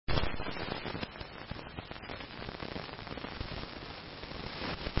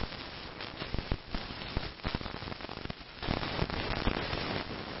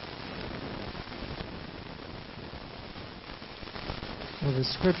The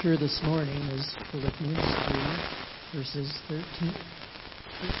scripture this morning is Philippians 3, verses 13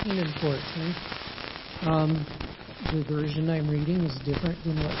 and 14. The version I'm reading is different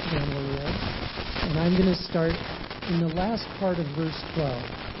than what Pamela read. And I'm going to start in the last part of verse 12.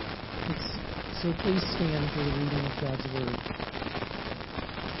 So please stand for the reading of God's Word.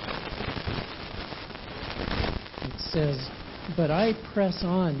 It says, "But I press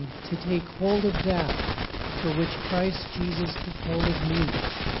on to take hold of that for which Christ Jesus took hold of me.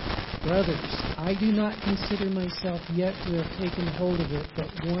 Brothers, I do not consider myself yet to have taken hold of it, but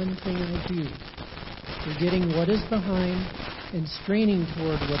one thing I do, forgetting what is behind and straining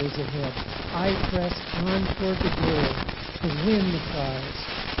toward what is ahead, I press on toward the goal to win the prize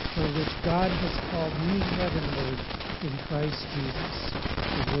for which God has called me heavenward in Christ Jesus."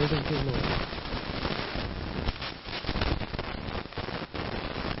 The word of the Lord.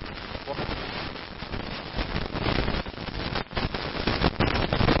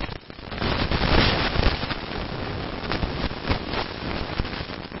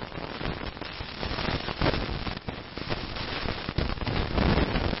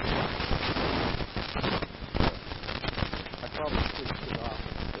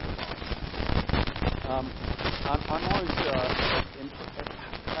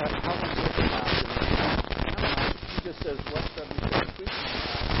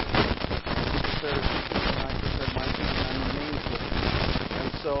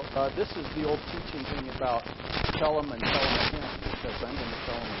 This is the old teaching thing about tell them and tell them again, because I'm going to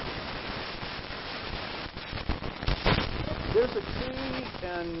tell them again. There's a tree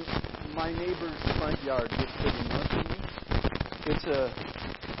in my neighbor's front yard just sitting north of me. It's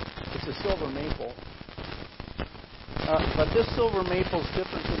a silver maple. But this silver maple is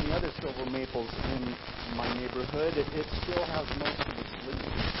different than the other silver maples in my neighborhood. It still has most of its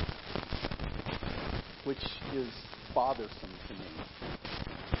leaves, which is bothersome to me,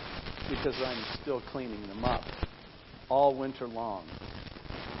 because I'm still cleaning them up all winter long.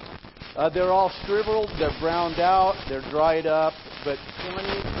 They're all shriveled, they're browned out, they're dried up, but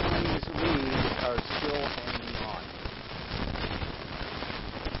 2020's leaves are still hanging on.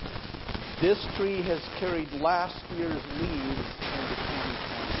 This tree has carried last year's leaves into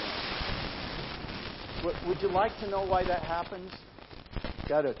 2021. Would you like to know why that happens?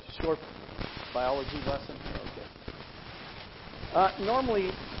 Got a short biology lesson? Okay.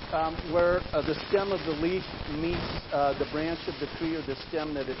 Normally, where the stem of the leaf meets the branch of the tree or the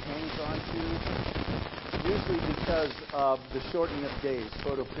stem that it hangs onto, usually because of the shortening of days,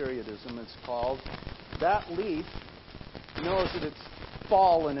 photoperiodism it's called, that leaf knows that it's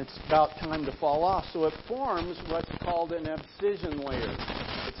fall and it's about time to fall off. So it forms what's called an abscission layer.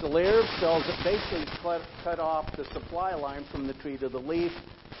 It's a layer of cells that basically cut off the supply line from the tree to the leaf.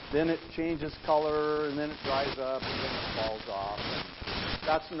 Then it changes color, and then it dries up, and then it falls off.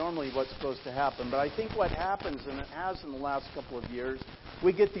 That's normally what's supposed to happen. But I think what happens, and it has in the last couple of years,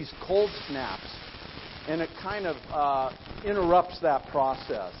 we get these cold snaps, and it kind of interrupts that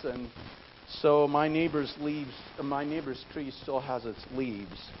process. And so my neighbor's tree still has its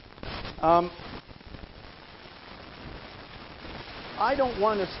leaves. I don't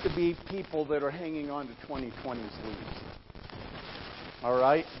want us to be people that are hanging on to 2020's leaves. All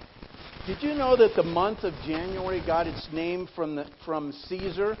right? Did you know that the month of January got its name from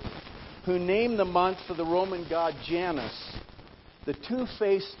Caesar, who named the month for the Roman god Janus, the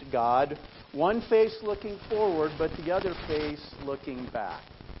two-faced god, one face looking forward, but the other face looking back?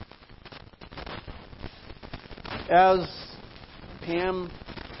 As Pam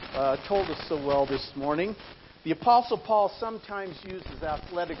told us so well this morning, the Apostle Paul sometimes uses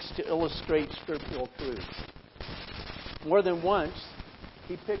athletics to illustrate scriptural truths. More than once,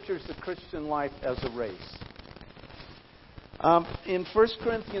 he pictures the Christian life as a race. In 1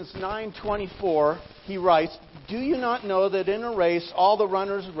 Corinthians 9:24, he writes, "Do you not know that in a race all the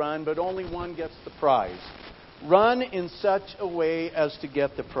runners run, but only one gets the prize? Run in such a way as to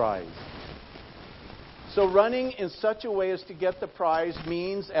get the prize." So running in such a way as to get the prize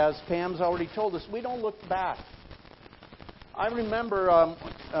means, as Pam's already told us, we don't look back. I remember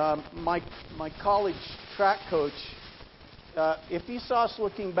my college track coach, if he saw us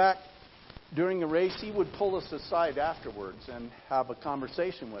looking back during a race, he would pull us aside afterwards and have a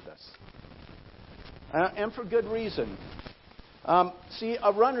conversation with us. And for good reason. See,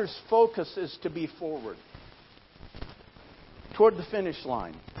 a runner's focus is to be forward, toward the finish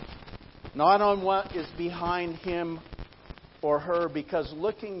line, not on what is behind him or her, because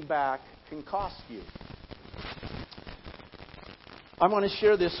looking back can cost you. I want to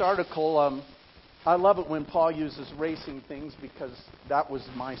share this article. I love it when Paul uses racing things because that was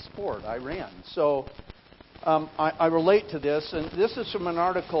my sport. I ran. So I relate to this, and this is from an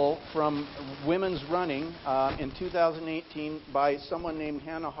article from Women's Running in 2018 by someone named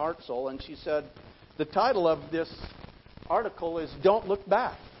Hannah Hartzell, and she said, the title of this article is "Don't Look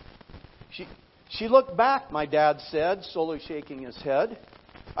Back." She looked back, my dad said, slowly shaking his head.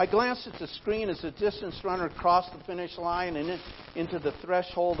 I glanced at the screen as a distance runner crossed the finish line and into the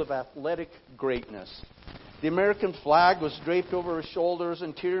threshold of athletic greatness. The American flag was draped over her shoulders,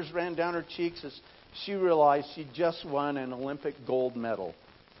 and tears ran down her cheeks as she realized she'd just won an Olympic gold medal.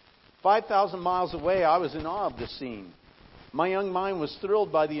 5,000 miles away, I was in awe of the scene. My young mind was thrilled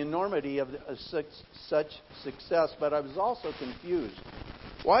by the enormity of such success, but I was also confused.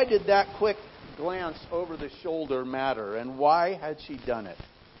 Why did that quick glance over the shoulder matter, and why had she done it?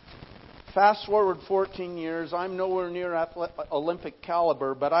 Fast forward 14 years, I'm nowhere near Olympic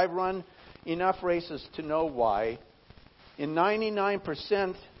caliber, but I've run enough races to know why. In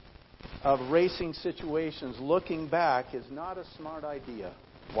 99% of racing situations, looking back is not a smart idea.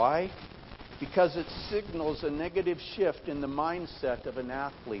 Why? Because it signals a negative shift in the mindset of an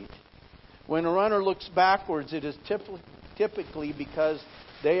athlete. When a runner looks backwards, it is typically because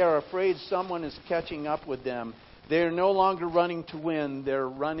they are afraid someone is catching up with them. They are no longer running to win. They're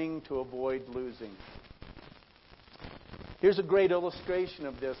running to avoid losing. Here's a great illustration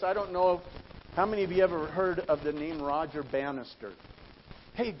of this. I don't know how many of you ever heard of the name Roger Bannister.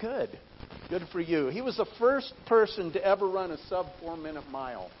 Hey, good. Good for you. He was the first person to ever run a sub 4-minute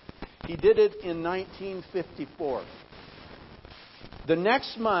mile. He did it in 1954. The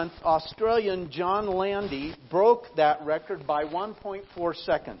next month, Australian John Landy broke that record by 1.4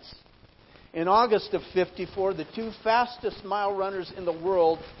 seconds. In August of 54, the two fastest mile runners in the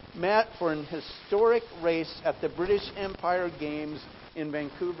world met for an historic race at the British Empire Games in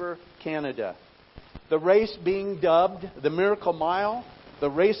Vancouver, Canada. The race being dubbed the Miracle Mile, the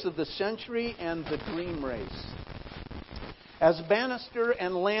Race of the Century, and the Dream Race. As Bannister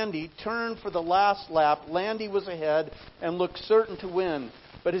and Landy turned for the last lap, Landy was ahead and looked certain to win.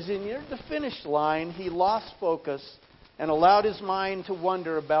 But as he neared the finish line, he lost focus and allowed his mind to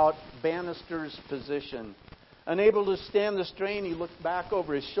wonder about Bannister's position. Unable to stand the strain, he looked back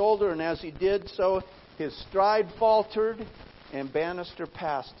over his shoulder, and as he did so, his stride faltered, and Bannister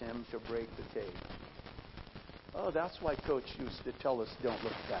passed him to break the tape. Oh, that's why Coach used to tell us, don't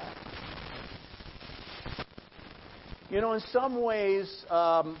look back. You know, in some ways,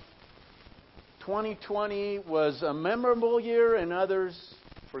 2020 was a memorable year, and others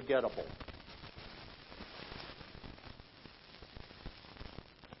forgettable.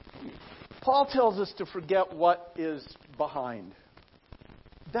 Paul tells us to forget what is behind.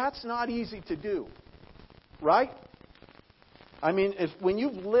 That's not easy to do, right? I mean, when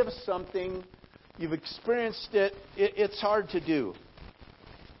you've lived something, you've experienced it, it's hard to do.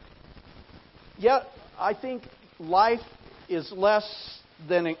 Yet, I think life is less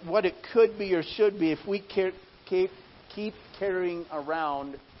than what it could be or should be if we keep carrying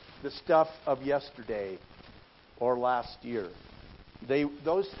around the stuff of yesterday or last year.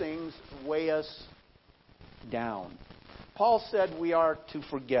 Those things weigh us down. Paul said we are to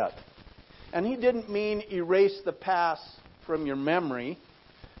forget. And he didn't mean erase the past from your memory,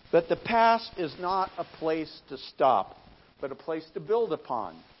 but the past is not a place to stop, but a place to build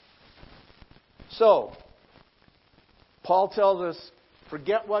upon. So, Paul tells us,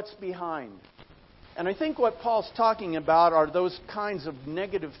 forget what's behind. And I think what Paul's talking about are those kinds of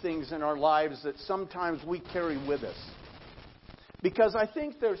negative things in our lives that sometimes we carry with us. Because I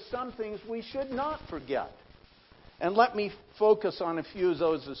think there's some things we should not forget. And let me focus on a few of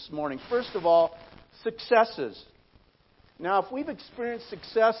those this morning. First of all, successes. Now, if we've experienced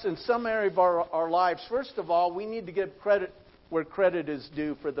success in some area of our lives, first of all, we need to give credit where credit is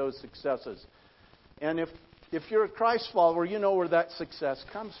due for those successes. And if you're a Christ follower, you know where that success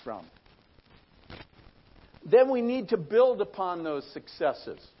comes from. Then we need to build upon those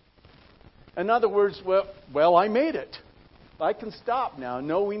successes. In other words, well, I made it. I can stop now.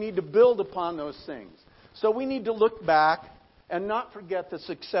 No, we need to build upon those things. So we need to look back and not forget the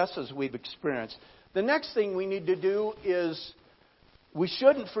successes we've experienced. The next thing we need to do is we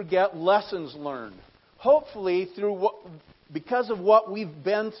shouldn't forget lessons learned. Hopefully, because of what we've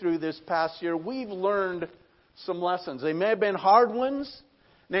been through this past year, we've learned some lessons. They may have been hard ones.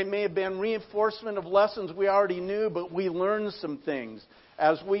 They may have been reinforcement of lessons we already knew, but we learned some things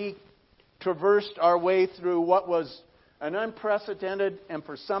as we traversed our way through what was an unprecedented and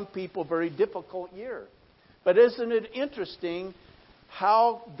for some people very difficult year. But isn't it interesting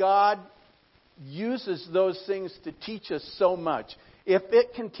how God uses those things to teach us so much? If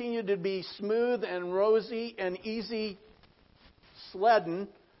it continued to be smooth and rosy and easy sledding,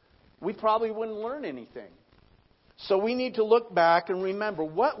 we probably wouldn't learn anything. So we need to look back and remember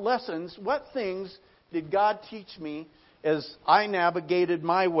what lessons, what things did God teach me as I navigated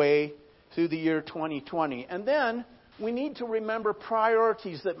my way through the year 2020. And then we need to remember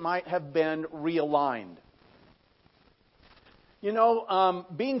priorities that might have been realigned. You know,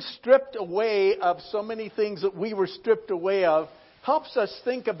 being stripped away of so many things that we were stripped away of helps us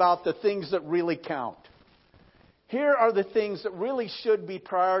think about the things that really count. Here are the things that really should be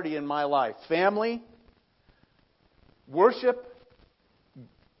priority in my life. Family, worship,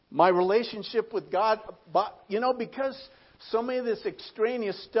 my relationship with God. But, you know, because so many of this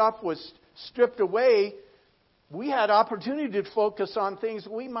extraneous stuff was stripped away, we had opportunity to focus on things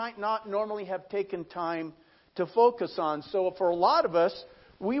we might not normally have taken time to focus on. So for a lot of us,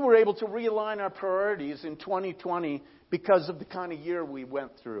 we were able to realign our priorities in 2020 because of the kind of year we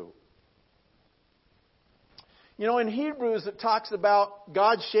went through. You know, in Hebrews it talks about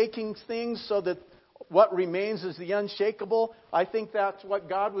God shaking things so that what remains is the unshakable. I think that's what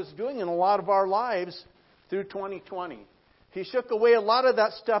God was doing in a lot of our lives through 2020. He shook away a lot of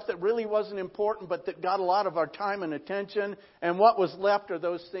that stuff that really wasn't important, but that got a lot of our time and attention. And what was left are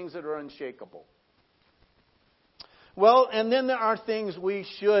those things that are unshakable. Well, and then there are things we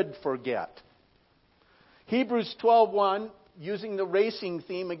should forget. Hebrews 12:1, using the racing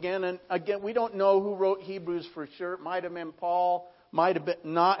theme again. And again, we don't know who wrote Hebrews for sure. It might have been Paul, might have been,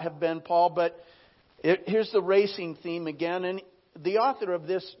 not have been Paul. But here's the racing theme again. And the author of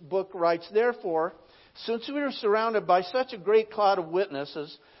this book writes, "Therefore, since we are surrounded by such a great cloud of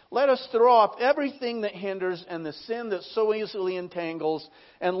witnesses, let us throw off everything that hinders and the sin that so easily entangles,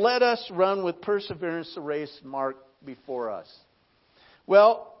 and let us run with perseverance the race marked before us."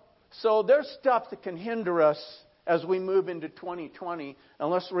 Well, so there's stuff that can hinder us as we move into 2020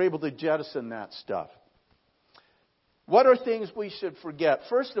 unless we're able to jettison that stuff. What are things we should forget?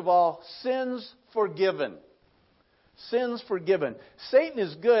 First of all, sins forgiven. Sins forgiven. Satan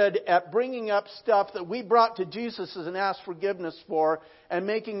is good at bringing up stuff that we brought to Jesus and asked forgiveness for and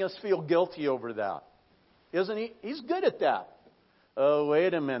making us feel guilty over that. Isn't he? He's good at that. Oh,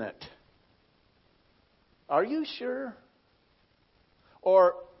 wait a minute. Are you sure?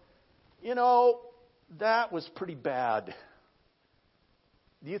 Or, you know, that was pretty bad.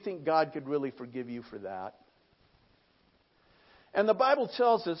 Do you think God could really forgive you for that? And the Bible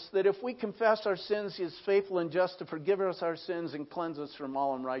tells us that if we confess our sins, He is faithful and just to forgive us our sins and cleanse us from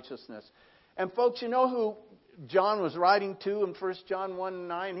all unrighteousness. And folks, you know who John was writing to in 1 John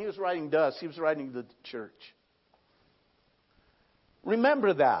 1:9? He was writing to us. He was writing to the church.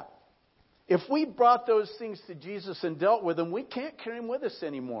 Remember that. If we brought those things to Jesus and dealt with them, we can't carry them with us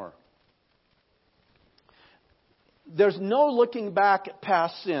anymore. There's no looking back at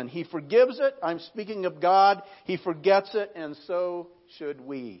past sin. He forgives it. I'm speaking of God. He forgets it, and so should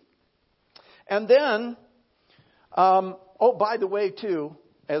we. And then, by the way, too,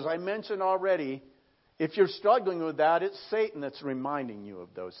 as I mentioned already, if you're struggling with that, it's Satan that's reminding you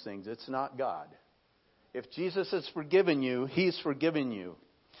of those things. It's not God. If Jesus has forgiven you, He's forgiven you.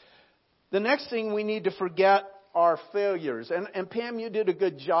 The next thing we need to forget are failures. And Pam, you did a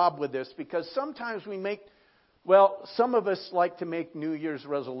good job with this because sometimes some of us like to make New Year's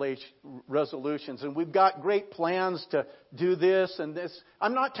resolutions, and we've got great plans to do this and this.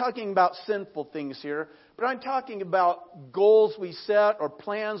 I'm not talking about sinful things here, but I'm talking about goals we set or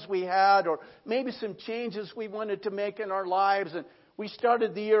plans we had or maybe some changes we wanted to make in our lives. And we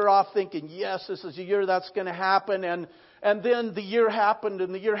started the year off thinking, yes, this is a year that's going to happen. And then the year happened,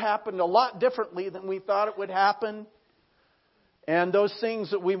 and the year happened a lot differently than we thought it would happen. And those things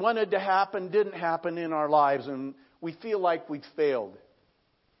that we wanted to happen didn't happen in our lives, and we feel like we've failed.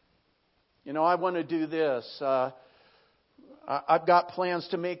 You know, I want to do this. I've got plans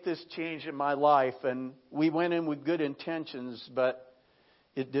to make this change in my life, and we went in with good intentions, but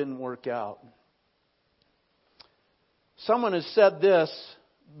it didn't work out. Someone has said this,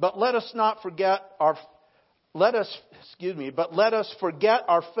 but let us forget our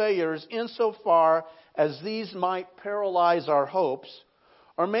failures insofar as these might paralyze our hopes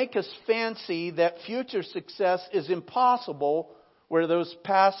or make us fancy that future success is impossible where those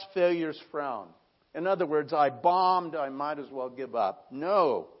past failures frown. In other words, I bombed, I might as well give up.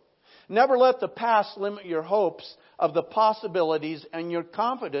 No. Never let the past limit your hopes of the possibilities and your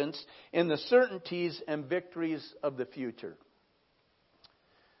confidence in the certainties and victories of the future.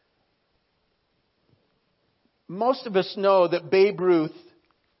 Most of us know that Babe Ruth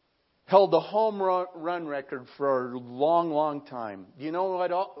held the home run record for a long, long time. Do you know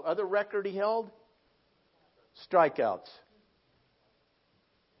what other record he held? Strikeouts.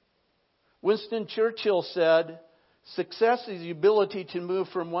 Winston Churchill said, "Success is the ability to move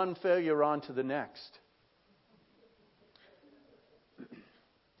from one failure on to the next."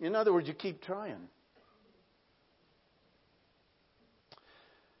 In other words, you keep trying.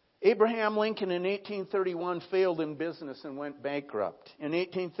 Abraham Lincoln in 1831 failed in business and went bankrupt. In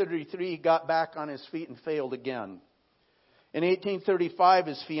 1833, he got back on his feet and failed again. In 1835,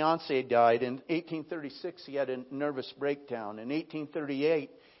 his fiancée died. In 1836, he had a nervous breakdown. In 1838,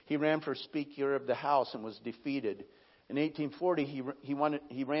 he ran for Speaker of the House and was defeated. In 1840,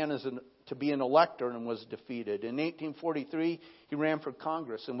 he ran to be an elector and was defeated. In 1843, he ran for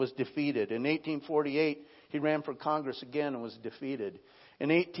Congress and was defeated. In 1848, he ran for Congress again and was defeated. In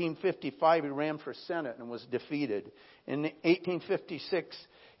 1855, he ran for Senate and was defeated. In 1856,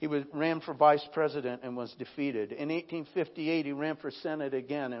 he ran for Vice President and was defeated. In 1858, he ran for Senate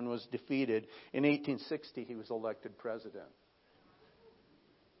again and was defeated. In 1860, he was elected President.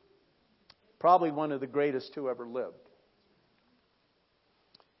 Probably one of the greatest who ever lived.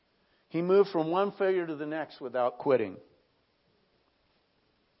 He moved from one failure to the next without quitting.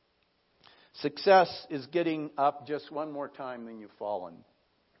 Success is getting up just one more time than you've fallen.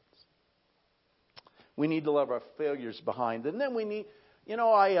 We need to leave our failures behind. And then we need,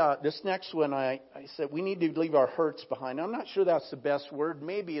 this next one, I said we need to leave our hurts behind. I'm not sure that's the best word.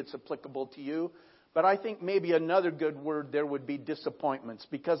 Maybe it's applicable to you. But I think maybe another good word there would be disappointments.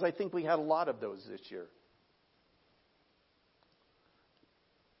 Because I think we had a lot of those this year.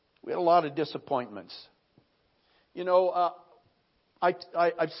 We had a lot of disappointments.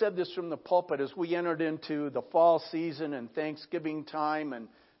 I've said this from the pulpit as we entered into the fall season and Thanksgiving time and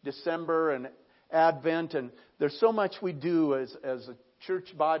December and Advent, and there's so much we do as a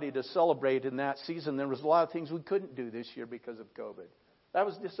church body to celebrate in that season. There was a lot of things we couldn't do this year because of COVID. That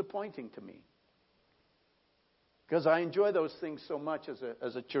was disappointing to me because I enjoy those things so much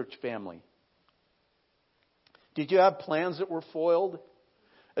as a church family. Did you have plans that were foiled?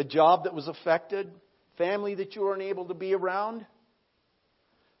 A job that was affected? Family that you weren't able to be around?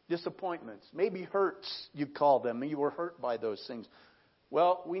 Disappointments. Maybe hurts, you call them. You were hurt by those things.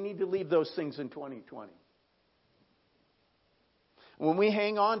 Well, we need to leave those things in 2020. When we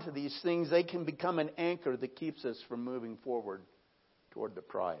hang on to these things, they can become an anchor that keeps us from moving forward toward the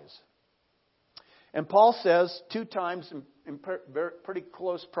prize. And Paul says 2 times in pretty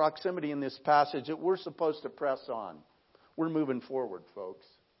close proximity in this passage that we're supposed to press on. We're moving forward, folks.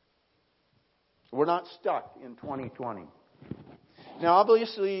 We're not stuck in 2020. Now,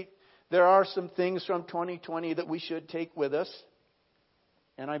 obviously, there are some things from 2020 that we should take with us.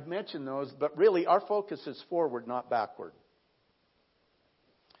 And I've mentioned those, but really our focus is forward, not backward.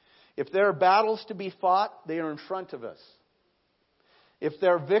 If there are battles to be fought, they are in front of us. If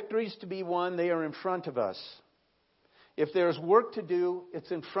there are victories to be won, they are in front of us. If there's work to do, it's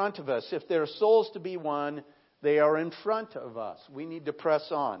in front of us. If there are souls to be won, they are in front of us. We need to press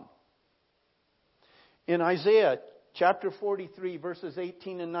on. In Isaiah chapter 43, verses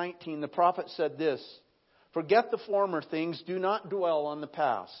 18 and 19, the prophet said this, "Forget the former things, do not dwell on the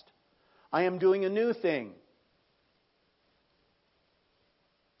past. I am doing a new thing.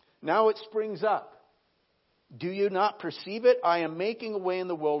 Now it springs up. Do you not perceive it? I am making a way in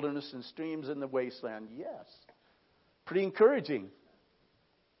the wilderness and streams in the wasteland." Yes. Pretty encouraging.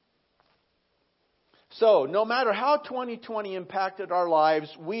 So, no matter how 2020 impacted our lives,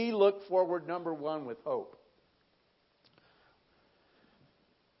 we look forward, number one, with hope.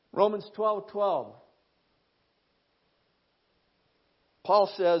 Romans 12:12. Paul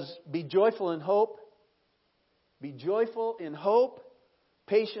says, "Be joyful in hope. Be joyful in hope.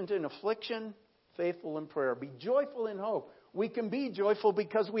 Patient in affliction. Faithful in prayer." Be joyful in hope. We can be joyful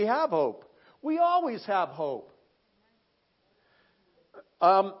because we have hope. We always have hope.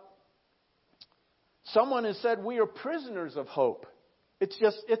 Someone has said we are prisoners of hope. It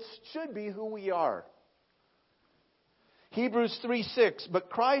should be who we are. Hebrews 3:6, "But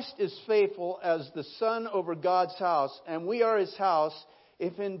Christ is faithful as the Son over God's house, and we are His house,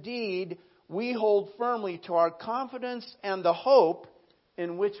 if indeed we hold firmly to our confidence and the hope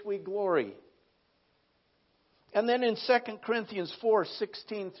in which we glory." And then in 2 Corinthians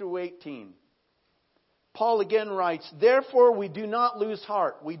 4:16 through 18, Paul again writes, "Therefore we do not lose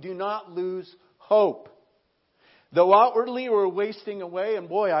heart." We do not lose hope. "Though outwardly we're wasting away," and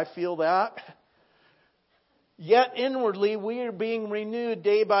boy, I feel that. "Yet inwardly we are being renewed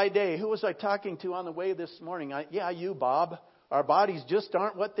day by day." Who was I talking to on the way this morning? You, Bob. Our bodies just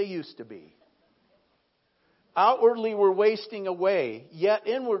aren't what they used to be. "Outwardly we're wasting away, yet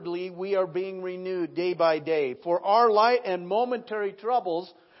inwardly we are being renewed day by day. For our light and momentary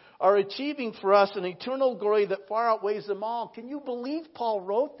troubles are achieving for us an eternal glory that far outweighs them all." Can you believe Paul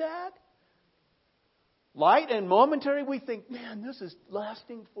wrote that? Light and momentary, we think, man, this is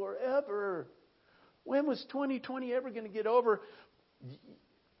lasting forever. When was 2020 ever going to get over?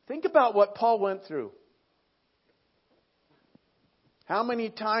 Think about what Paul went through. How many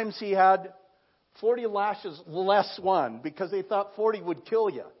times he had 40 lashes less one because they thought 40 would kill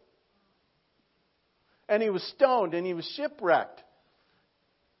you. And he was stoned and he was shipwrecked.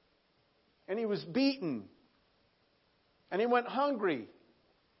 And he was beaten. And he went hungry.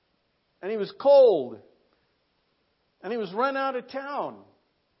 And he was cold. And he was run out of town.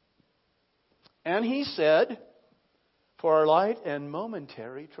 And he said, for our light and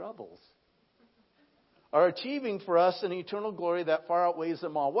momentary troubles are achieving for us an eternal glory that far outweighs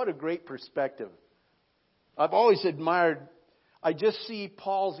them all. What a great perspective. I've always admired, I just see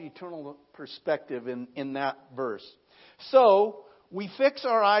Paul's eternal perspective in that verse. So, we fix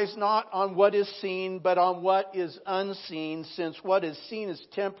our eyes not on what is seen, but on what is unseen, since what is seen is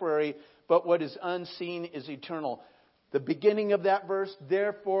temporary, but what is unseen is eternal. The beginning of that verse,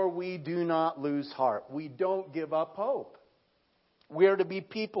 therefore we do not lose heart. We don't give up hope. We are to be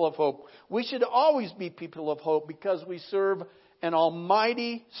people of hope. We should always be people of hope because we serve an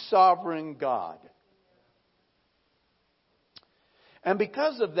almighty, sovereign God. And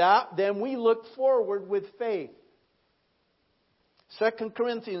because of that, then we look forward with faith. 2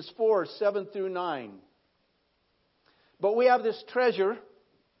 Corinthians 4, 7 through 9. But we have this treasure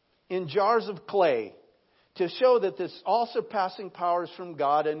in jars of clay to show that this all-surpassing power is from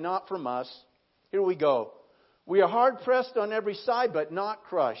God and not from us. Here we go. We are hard-pressed on every side, but not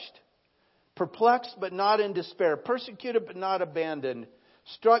crushed. Perplexed, but not in despair. Persecuted, but not abandoned.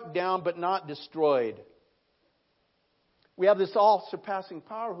 Struck down, but not destroyed. We have this all-surpassing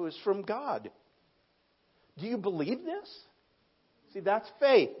power who is from God. Do you believe this? See, that's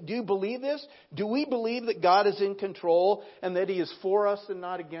faith. Do you believe this? Do we believe that God is in control and that He is for us and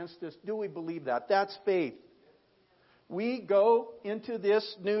not against us? Do we believe that? That's faith. We go into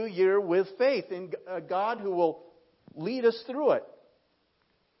this new year with faith in a God who will lead us through it.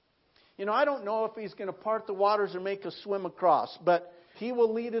 You know, I don't know if He's going to part the waters or make us swim across, but He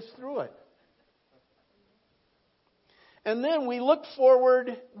will lead us through it. And then we look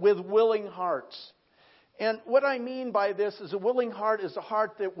forward with willing hearts. And what I mean by this is a willing heart is a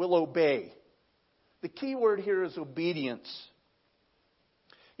heart that will obey. The key word here is obedience.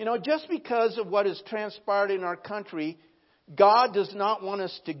 You know, just because of what has transpired in our country, God does not want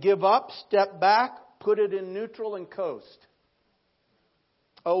us to give up, step back, put it in neutral and coast.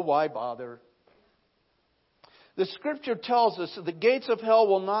 Oh, why bother? The Scripture tells us that the gates of hell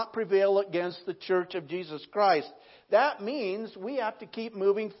will not prevail against the church of Jesus Christ. That means we have to keep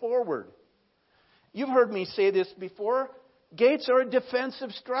moving forward. You've heard me say this before. Gates are a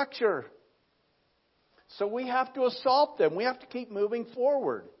defensive structure. So we have to assault them. We have to keep moving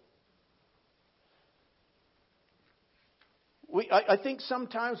forward. I think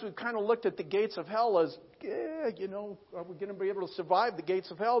sometimes we've kind of looked at the gates of hell as, are we going to be able to survive the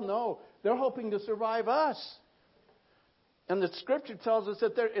gates of hell? No. They're hoping to survive us. And the Scripture tells us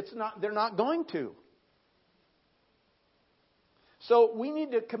that they're not going to. So we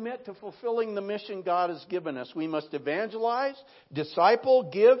need to commit to fulfilling the mission God has given us. We must evangelize, disciple,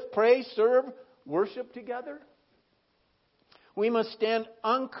 give, pray, serve, worship together. We must stand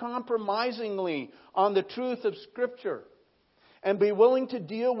uncompromisingly on the truth of Scripture and be willing to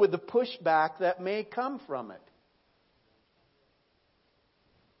deal with the pushback that may come from it.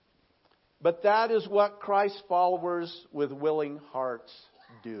 But that is what Christ's followers with willing hearts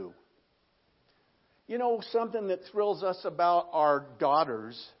do. You know, something that thrills us about our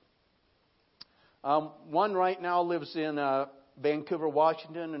daughters. One right now lives in Vancouver,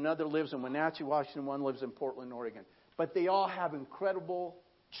 Washington. Another lives in Wenatchee, Washington. One lives in Portland, Oregon. But they all have incredible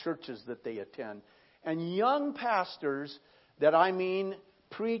churches that they attend. And young pastors that,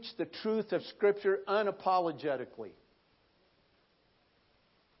 preach the truth of Scripture unapologetically.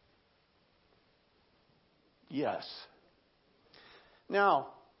 Yes. Now,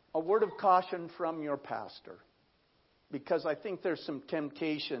 a word of caution from your pastor, because I think there's some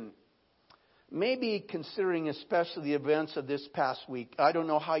temptation, maybe considering especially the events of this past week. I don't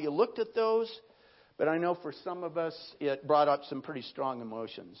know how you looked at those, but I know for some of us it brought up some pretty strong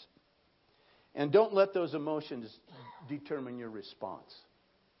emotions. And don't let those emotions determine your response.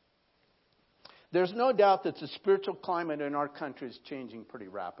 There's no doubt that the spiritual climate in our country is changing pretty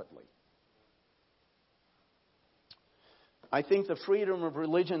rapidly. I think the freedom of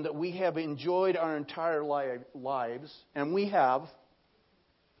religion that we have enjoyed our entire lives, and we have,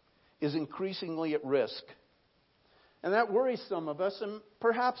 is increasingly at risk. And that worries some of us, and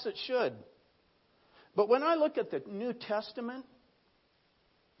perhaps it should. But when I look at the New Testament,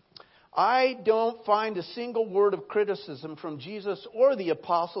 I don't find a single word of criticism from Jesus or the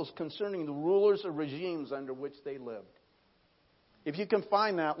apostles concerning the rulers or regimes under which they lived. If you can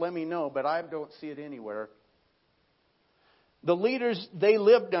find that, let me know, but I don't see it anywhere. The leaders they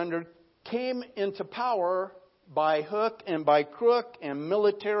lived under came into power by hook and by crook and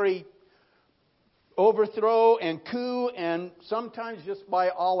military overthrow and coup, and sometimes just by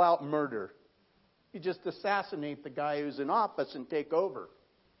all-out murder. You just assassinate the guy who's in office and take over.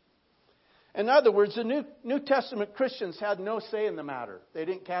 In other words, the New Testament Christians had no say in the matter. They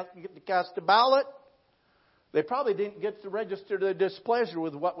didn't get to cast a ballot. They probably didn't get to register their displeasure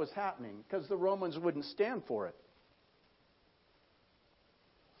with what was happening because the Romans wouldn't stand for it.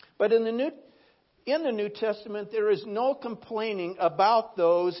 But in the New Testament, there is no complaining about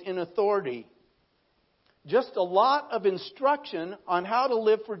those in authority. Just a lot of instruction on how to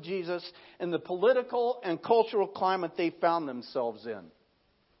live for Jesus in the political and cultural climate they found themselves in.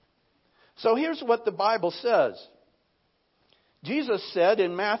 So here's what the Bible says. Jesus said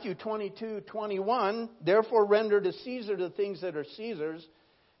in Matthew 22:21, "Therefore render to Caesar the things that are Caesar's,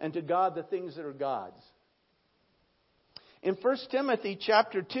 and to God the things that are God's." In 1 Timothy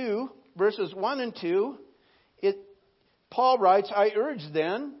chapter 2, verses 1 and 2, Paul writes, "I urge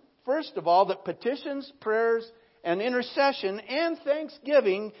then, first of all, that petitions, prayers, and intercession and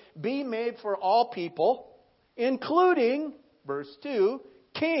thanksgiving be made for all people, including," verse 2,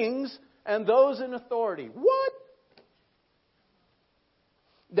 "kings and those in authority." What?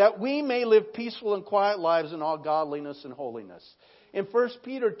 "That we may live peaceful and quiet lives in all godliness and holiness." In 1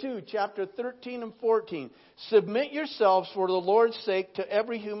 Peter 2, chapter 13 and 14, "Submit yourselves for the Lord's sake to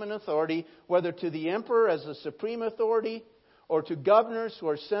every human authority, whether to the emperor as the supreme authority, or to governors who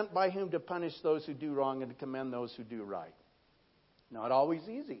are sent by him to punish those who do wrong and to commend those who do right." Not always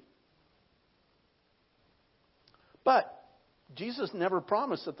easy. But Jesus never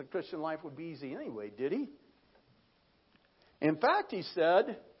promised that the Christian life would be easy anyway, did he? In fact, he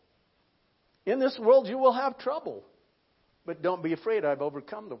said, "In this world you will have trouble, but don't be afraid, I've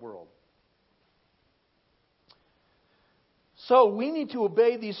overcome the world." So we need to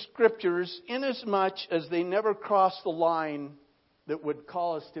obey these scriptures inasmuch as they never cross the line that would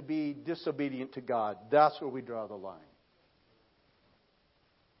call us to be disobedient to God. That's where we draw the line.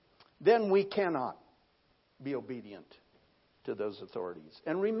 Then we cannot be obedient to those authorities.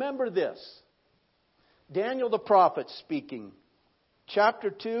 And remember this. Daniel the prophet speaking. Chapter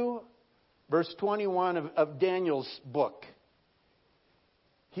 2, verse 21 of Daniel's book.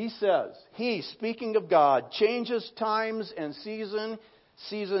 He says, he, speaking of God, changes times and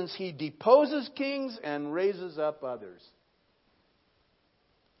seasons. He deposes kings and raises up others.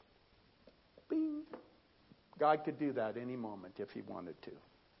 Bing. God could do that any moment if He wanted to.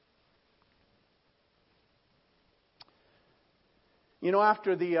 You know,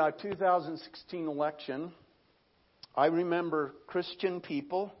 after the 2016 election, I remember Christian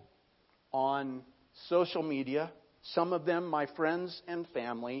people on social media, some of them my friends and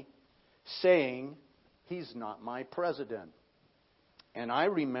family, saying, "He's not my president." And I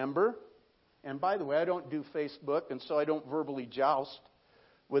remember, and by the way, I don't do Facebook, and so I don't verbally joust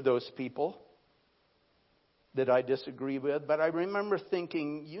with those people that I disagree with, but I remember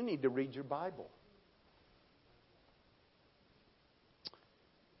thinking, you need to read your Bible.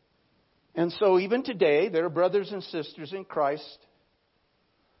 And so even today, there are brothers and sisters in Christ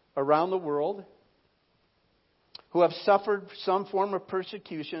around the world who have suffered some form of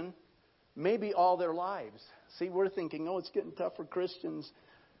persecution, maybe all their lives. See, we're thinking, oh, it's getting tough for Christians.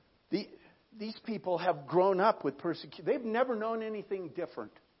 These people have grown up with persecution. They've never known anything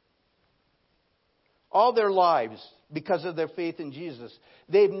different. All their lives, because of their faith in Jesus,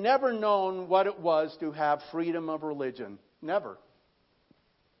 they've never known what it was to have freedom of religion. Never.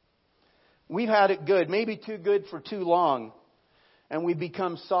 We've had it good, maybe too good for too long. And we've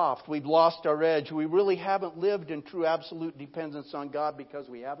become soft. We've lost our edge. We really haven't lived in true absolute dependence on God because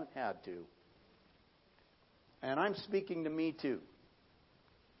we haven't had to. And I'm speaking to me too.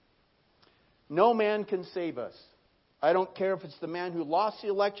 No man can save us. I don't care if it's the man who lost the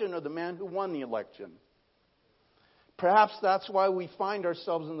election or the man who won the election. Perhaps that's why we find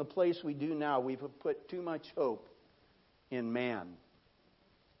ourselves in the place we do now. We've put too much hope in man.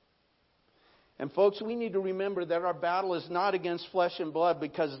 And folks, we need to remember that our battle is not against flesh and blood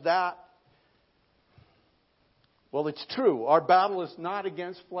because it's true. Our battle is not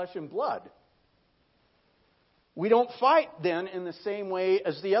against flesh and blood. We don't fight then in the same way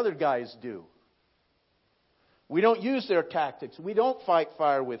as the other guys do. We don't use their tactics. We don't fight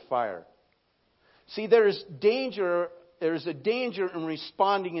fire with fire. See, there's a danger in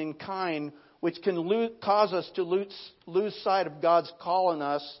responding in kind which can cause us to lose sight of God's call on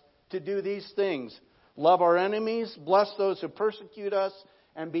us to do these things. Love our enemies, bless those who persecute us,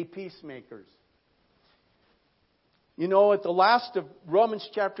 and be peacemakers. You know, at the last of Romans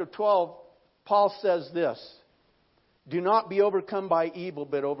chapter 12, Paul says this: do not be overcome by evil,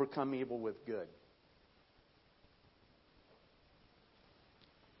 but overcome evil with good.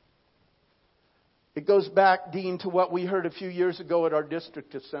 It goes back, Dean, to what we heard a few years ago at our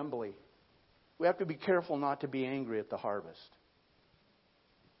district assembly. We have to be careful not to be angry at the harvest,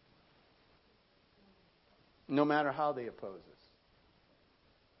 no matter how they oppose us.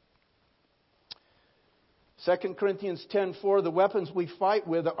 2 Corinthians 10:4, the weapons we fight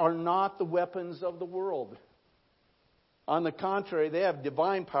with are not the weapons of the world. On the contrary, they have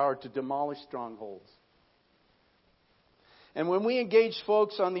divine power to demolish strongholds. And when we engage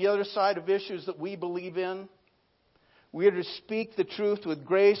folks on the other side of issues that we believe in, we are to speak the truth with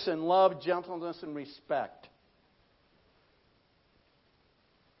grace and love, gentleness and respect.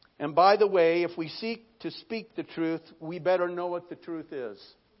 And by the way, if we seek to speak the truth, we better know what the truth is.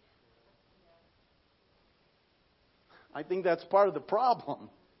 I think that's part of the problem.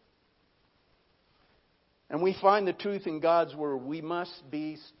 And we find the truth in God's Word. We must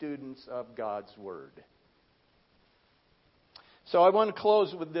be students of God's Word. So I want to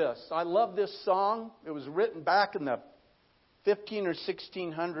close with this. I love this song. It was written back in the 15 or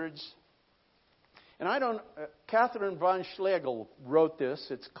 1600s. And Catherine von Schlegel wrote this.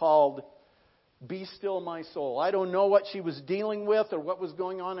 It's called Be Still My Soul. I don't know what she was dealing with or what was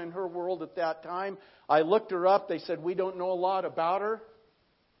going on in her world at that time. I looked her up. They said we don't know a lot about her.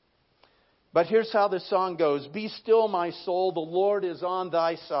 But here's how the song goes. Be still, my soul, the Lord is on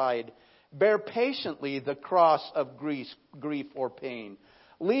thy side. Bear patiently the cross of grief or pain.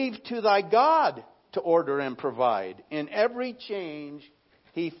 Leave to thy God to order and provide. In every change,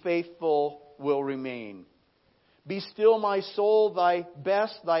 He faithful will remain. Be still, my soul, thy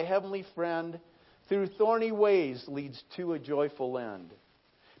best, thy heavenly friend, through thorny ways leads to a joyful end.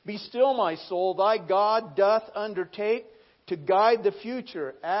 Be still, my soul, thy God doth undertake to guide the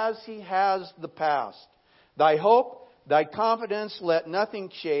future as He has the past. Thy hope, thy confidence, let nothing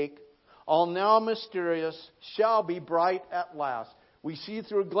shake. All now mysterious shall be bright at last. We see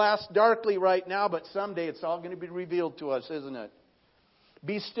through glass darkly right now, but someday it's all going to be revealed to us, isn't it?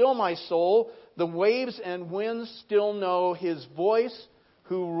 Be still, my soul. The waves and winds still know His voice,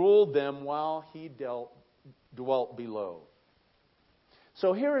 who ruled them while He dwelt below.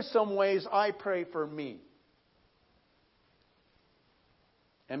 So here are some ways I pray for me.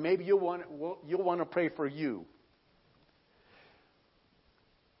 And maybe you'll want to pray for you.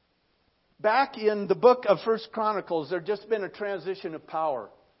 Back in the book of 1 Chronicles, there had just been a transition of power.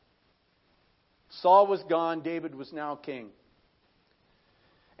 Saul was gone, David was now king.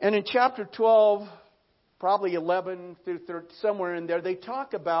 And in chapter 12, probably 11 through 13, somewhere in there, they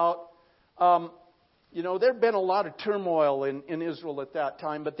talk about, there had been a lot of turmoil in Israel at that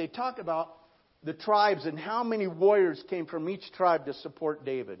time, but they talk about the tribes and how many warriors came from each tribe to support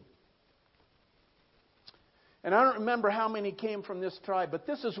David. And I don't remember how many came from this tribe, but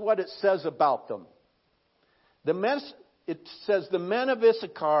this is what it says about them. It says, the men of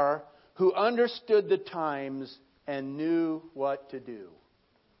Issachar who understood the times and knew what to do.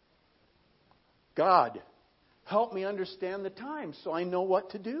 God, help me understand the times so I know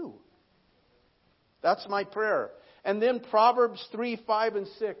what to do. That's my prayer. And then Proverbs 3, 5, and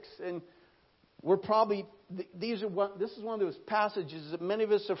 6. And we're probably, this is one of those passages that many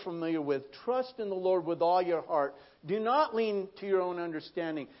of us are familiar with. Trust in the Lord with all your heart. Do not lean to your own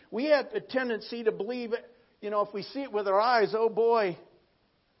understanding. We have a tendency to believe, if we see it with our eyes, oh boy.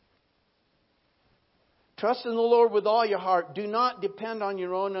 Trust in the Lord with all your heart. Do not depend on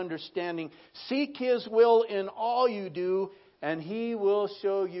your own understanding. Seek His will in all you do, and He will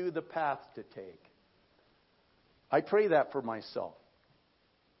show you the path to take. I pray that for myself.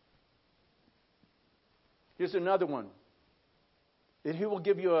 Here's another one. That He will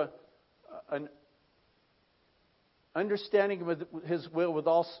give you an understanding of His will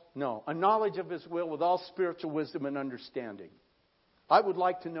a knowledge of His will with all spiritual wisdom and understanding. I would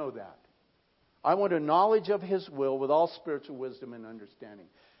like to know that. I want a knowledge of His will with all spiritual wisdom and understanding.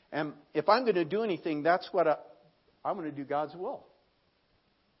 And if I'm going to do anything, that's what I want to do God's will.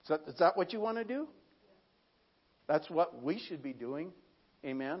 Is that what you want to do? That's what we should be doing.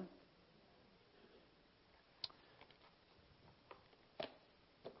 Amen.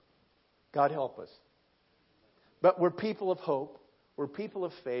 God help us. But we're people of hope. We're people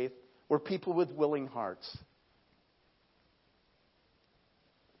of faith. We're people with willing hearts.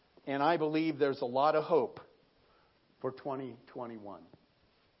 And I believe there's a lot of hope for 2021.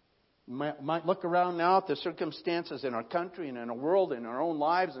 You might look around now at the circumstances in our country and in our world and in our own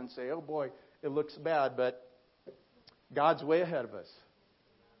lives and say, oh boy, it looks bad, but God's way ahead of us.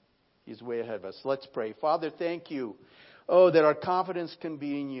 He's way ahead of us. Let's pray. Father, thank you. Oh, that our confidence can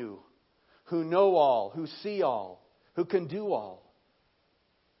be in you, who know all, who see all, who can do all.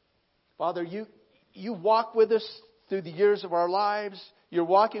 Father, you walk with us through the years of our lives. You're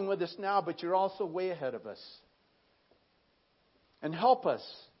walking with us now, but you're also way ahead of us. And help us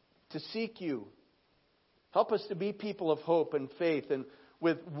to seek you. Help us to be people of hope and faith and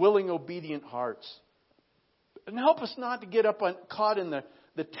with willing, obedient hearts. And help us not to get caught in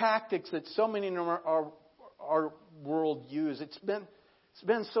the tactics that so many in our world use. It's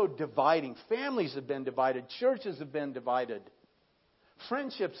been so dividing. Families have been divided. Churches have been divided.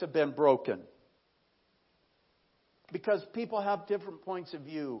 Friendships have been broken. Because people have different points of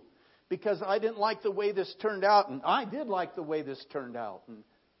view. Because I didn't like the way this turned out, and I did like the way this turned out. And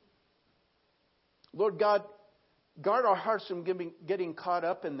Lord God, guard our hearts from getting caught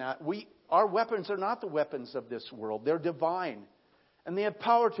up in that. Our weapons are not the weapons of this world. They're divine. And they have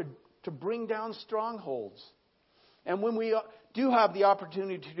power to bring down strongholds. And when we do have the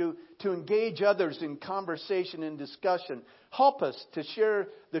opportunity to engage others in conversation and discussion, help us to share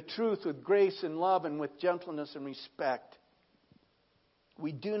the truth with grace and love and with gentleness and respect.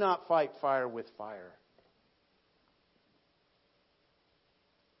 We do not fight fire with fire.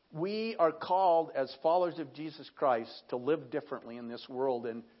 We are called as followers of Jesus Christ to live differently in this world.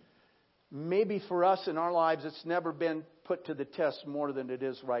 And maybe for us in our lives, it's never been put to the test more than it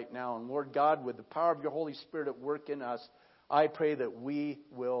is right now. And Lord God, with the power of your Holy Spirit at work in us, I pray that we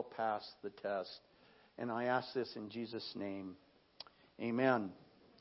will pass the test. And I ask this in Jesus' name. Amen.